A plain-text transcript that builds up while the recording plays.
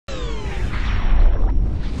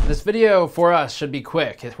This video for us should be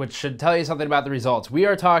quick, which should tell you something about the results. We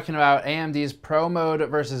are talking about AMD's Pro Mode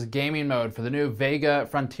versus Gaming Mode for the new Vega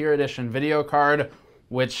Frontier Edition video card,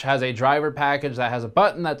 which has a driver package that has a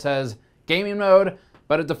button that says Gaming Mode,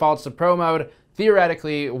 but it defaults to Pro Mode.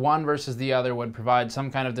 Theoretically, one versus the other would provide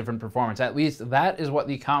some kind of different performance. At least that is what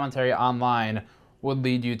the commentary online would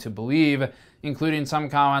lead you to believe, including some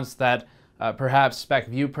comments that perhaps Spec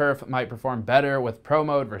ViewPerf might perform better with Pro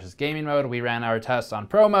Mode versus Gaming Mode. We ran our tests on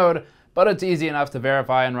Pro Mode, but it's easy enough to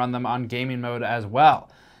verify and run them on Gaming Mode as well.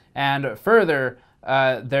 And further,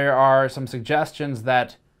 there are some suggestions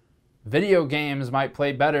that video games might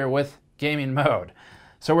play better with Gaming Mode.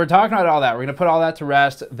 So we're talking about all that. We're going to put all that to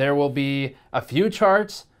rest. There will be a few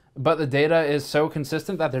charts, but the data is so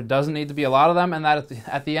consistent that there doesn't need to be a lot of them, and that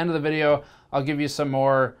at the end of the video, I'll give you some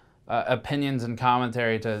more opinions and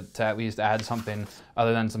commentary to at least add something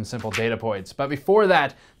other than some simple data points. But before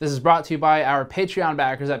that, this is brought to you by our Patreon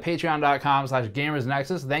backers at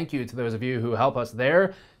patreon.com/gamersnexus. Thank you to those of you who help us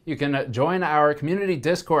there. You can join our community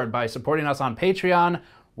Discord by supporting us on Patreon,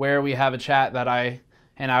 where we have a chat that I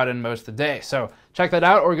hang out in most of the day. So check that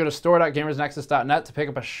out, or go to store.gamersnexus.net to pick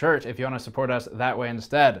up a shirt if you want to support us that way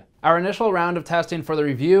instead. Our initial round of testing for the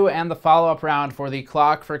review and the follow-up round for the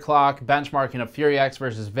clock-for-clock benchmarking of Fury X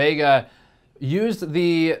versus Vega used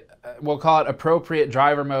the, we'll call it appropriate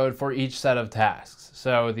driver mode for each set of tasks.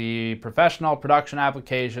 So the professional production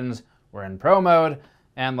applications were in Pro Mode,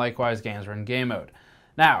 and likewise games were in Game Mode.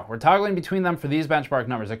 Now, we're toggling between them for these benchmark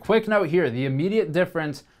numbers. A quick note here, the immediate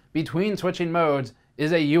difference between switching modes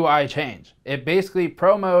is a UI change. It basically,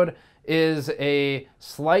 Pro Mode is a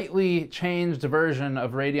slightly changed version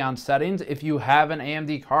of Radeon settings. If you have an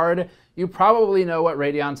AMD card, you probably know what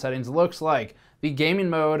Radeon settings looks like. The Gaming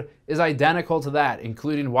Mode is identical to that,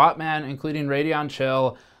 including Wattman, including Radeon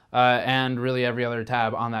Chill, and really every other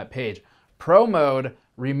tab on that page. Pro Mode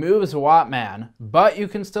removes Wattman, but you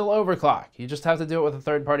can still overclock. You just have to do it with a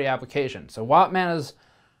third-party application. So Wattman is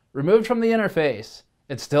removed from the interface.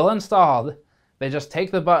 It's still installed. They just take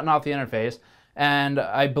the button off the interface, and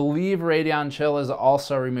I believe Radeon Chill is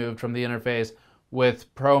also removed from the interface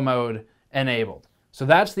with Pro Mode enabled. So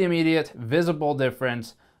that's the immediate visible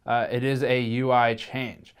difference. It is a UI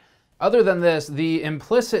change. Other than this, the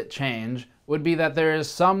implicit change would be that there is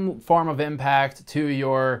some form of impact to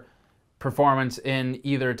your performance in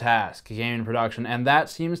either task, gaming production, and that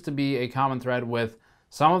seems to be a common thread with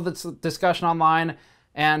some of the discussion online.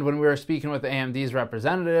 And when we were speaking with AMD's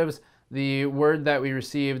representatives, the word that we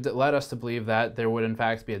received led us to believe that there would in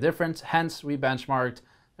fact be a difference. Hence, we benchmarked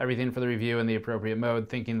everything for the review in the appropriate mode,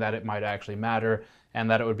 thinking that it might actually matter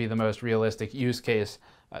and that it would be the most realistic use case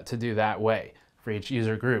to do that way for each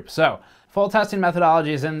user group. So, full testing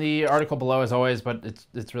methodology is in the article below as always, but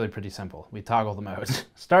it's really pretty simple. We toggle the modes.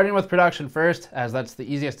 Starting with production first, as that's the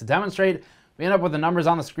easiest to demonstrate, we end up with the numbers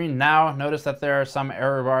on the screen now. Notice that there are some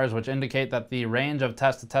error bars which indicate that the range of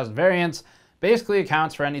test-to-test variance basically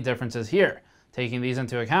accounts for any differences here. Taking these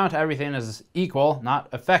into account, everything is equal, not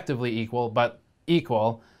effectively equal, but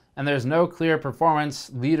equal, and there's no clear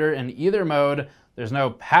performance leader in either mode. There's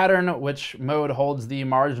no pattern which mode holds the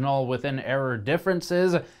marginal within error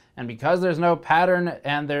differences, and because there's no pattern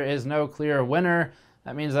and there is no clear winner,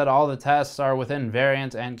 that means that all the tests are within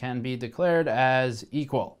variance and can be declared as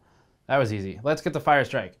equal. That was easy. Let's get to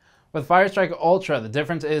Firestrike. With Firestrike Ultra, the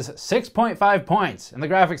difference is 6.5 points in the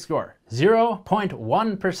graphics score,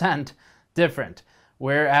 0.1% different.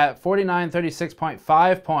 We're at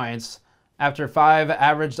 4936.5 points after 5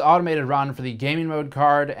 averaged automated run for the Gaming Mode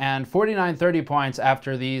card, and 4930 points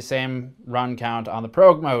after the same run count on the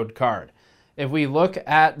Pro Mode card. If we look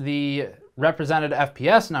at the represented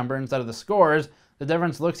FPS number instead of the scores, the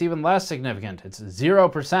difference looks even less significant. It's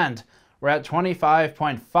 0%. We're at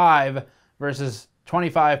 25.5 versus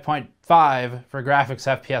 25.5 for graphics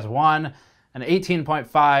FPS 1, and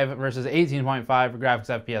 18.5 versus 18.5 for graphics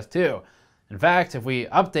FPS 2. In fact, if we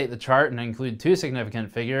update the chart and include two significant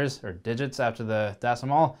figures, or digits after the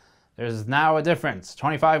decimal, there's now a difference,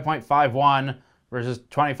 25.51 versus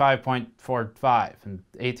 25.45, and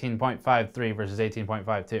 18.53 versus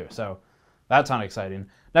 18.52. So that's unexciting.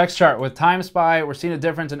 Next chart, with Time Spy, we're seeing a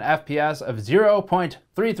difference in FPS of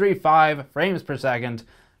 0.335 frames per second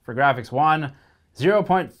for graphics 1,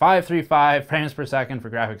 0.535 frames per second for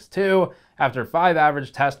graphics 2 after 5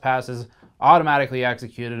 average test passes automatically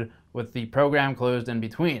executed with the program closed in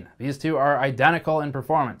between. These two are identical in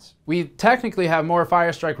performance. We technically have more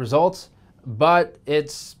Firestrike results, but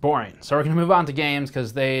it's boring. So we're going to move on to games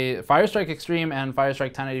because Firestrike Extreme and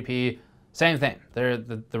Firestrike 1080p, same thing.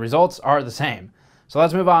 The results are the same. So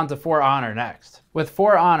let's move on to For Honor next. With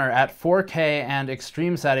For Honor at 4K and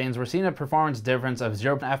extreme settings, we're seeing a performance difference of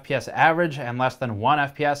 0 FPS average and less than 1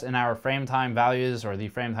 FPS in our frame time values, or the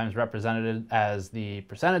frame times represented as the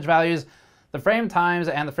percentage values. The frame times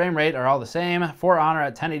and the frame rate are all the same. For Honor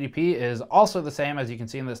at 1080p is also the same, as you can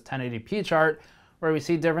see in this 1080p chart, where we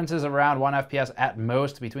see differences of around 1 FPS at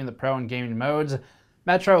most between the Pro and Gaming modes.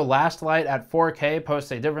 Metro Last Light at 4K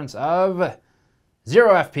posts a difference of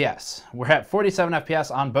 0 FPS. We're at 47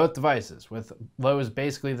 FPS on both devices, with lows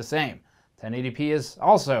basically the same. 1080p is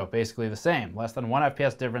also basically the same, less than 1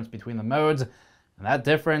 FPS difference between the modes, and that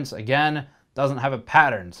difference, again, doesn't have a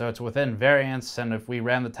pattern, so it's within variance, and if we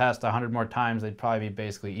ran the test 100 more times, they'd probably be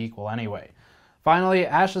basically equal anyway. Finally,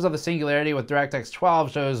 Ashes of the Singularity with DirectX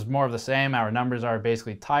 12 shows more of the same. Our numbers are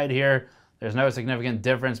basically tied here. There's no significant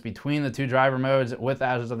difference between the two driver modes with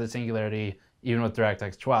Ashes of the Singularity, even with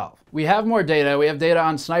DirectX 12. We have more data. We have data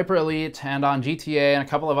on Sniper Elite and on GTA and a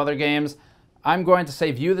couple of other games. I'm going to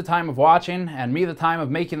save you the time of watching and me the time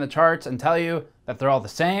of making the charts and tell you that they're all the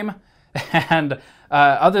same. And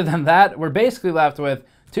other than that, we're basically left with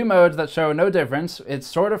two modes that show no difference. It's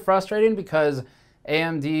sort of frustrating because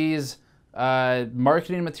AMD's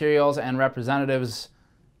marketing materials and representatives,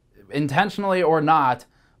 intentionally or not,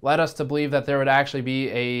 led us to believe that there would actually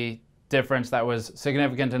be a difference that was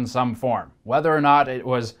significant in some form. Whether or not it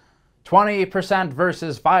was 20%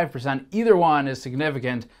 versus 5%, either one is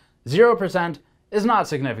significant. 0% is not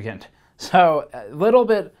significant. So a little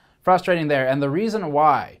bit frustrating there. And the reason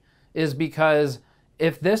why is because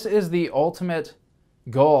if this is the ultimate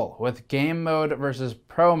goal with game mode versus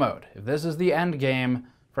pro mode, if this is the end game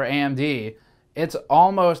for AMD, it's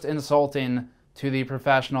almost insulting to the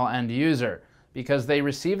professional end user, because they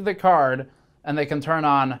receive the card and they can turn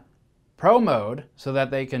on Pro mode so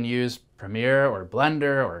that they can use Premiere or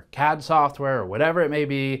Blender or CAD software or whatever it may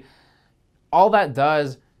be. All that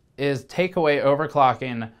does is take away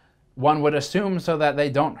overclocking, one would assume, so that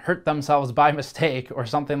they don't hurt themselves by mistake or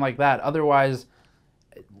something like that. Otherwise,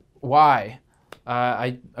 why?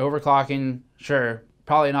 Overclocking, sure,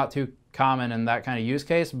 probably not too common in that kind of use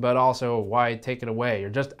case, but also why take it away?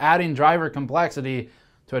 You're just adding driver complexity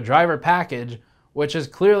to a driver package which is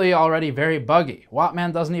clearly already very buggy.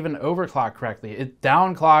 Wattman doesn't even overclock correctly. It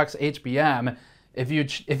downclocks HBM if you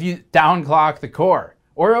downclock the core,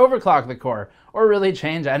 or overclock the core, or really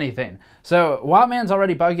change anything. So Wattman's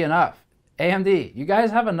already buggy enough. AMD, you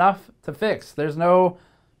guys have enough to fix. There's no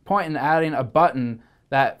point in adding a button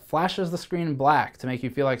that flashes the screen black to make you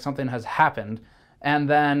feel like something has happened, and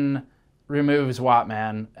then removes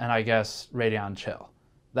Wattman and I guess Radeon Chill.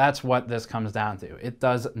 That's what this comes down to. It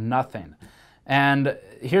does nothing. And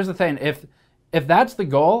here's the thing, if that's the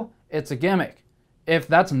goal, it's a gimmick. If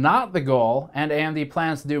that's not the goal, and AMD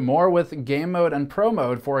plans to do more with game mode and pro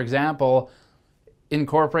mode, for example,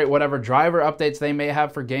 incorporate whatever driver updates they may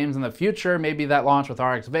have for games in the future, maybe that launch with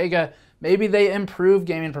RX Vega, maybe they improve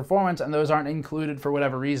gaming performance and those aren't included for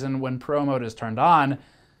whatever reason when pro mode is turned on.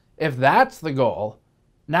 If that's the goal,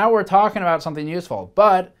 now we're talking about something useful.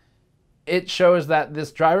 But it shows that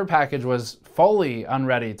this driver package was fully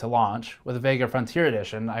unready to launch with Vega Frontier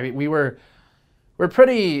Edition. I mean, we're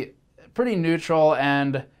pretty neutral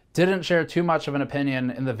and didn't share too much of an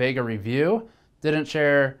opinion in the Vega review, didn't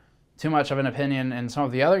share too much of an opinion in some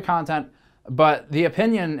of the other content, but the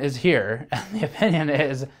opinion is here, and the opinion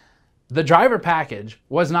is the driver package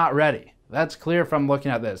was not ready. That's clear from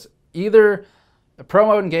looking at this. Either the pro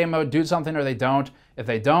mode and game mode do something or they don't. If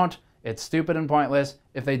they don't, it's stupid and pointless.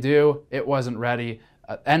 If they do, it wasn't ready.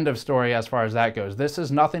 End of story as far as that goes. This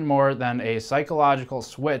is nothing more than a psychological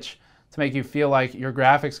switch to make you feel like your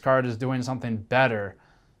graphics card is doing something better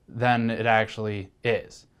than it actually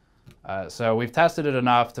is. So we've tested it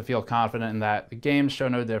enough to feel confident in that. The games show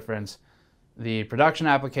no difference. The production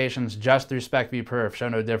applications just through SpecVPerf show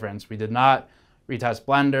no difference. We did not retest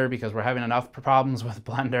Blender because we're having enough problems with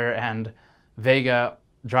Blender and Vega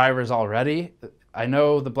drivers already. I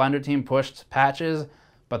know the Blender team pushed patches,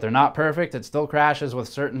 but they're not perfect. It still crashes with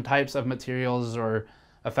certain types of materials or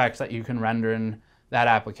effects that you can render in that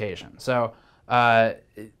application. So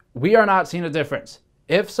we are not seeing a difference.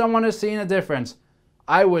 If someone is seeing a difference,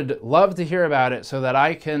 I would love to hear about it so that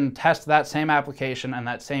I can test that same application and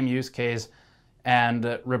that same use case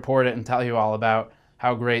and report it and tell you all about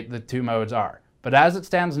how great the two modes are. But as it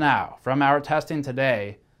stands now, from our testing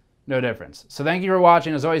today, no difference. So thank you for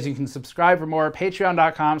watching. As always, you can subscribe for more.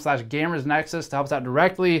 Patreon.com/GamersNexus to help us out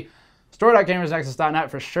directly.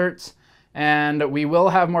 Store.gamersnexus.net for shirts. And we will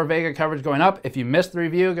have more Vega coverage going up. If you missed the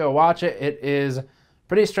review, go watch it. It is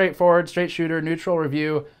pretty straightforward, straight shooter, neutral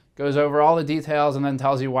review. goes over all the details, and then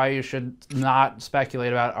tells you why you should not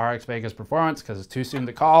speculate about RX Vega's performance because it's too soon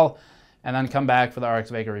to call, and then come back for the RX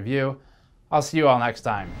Vega review. I'll see you all next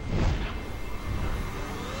time.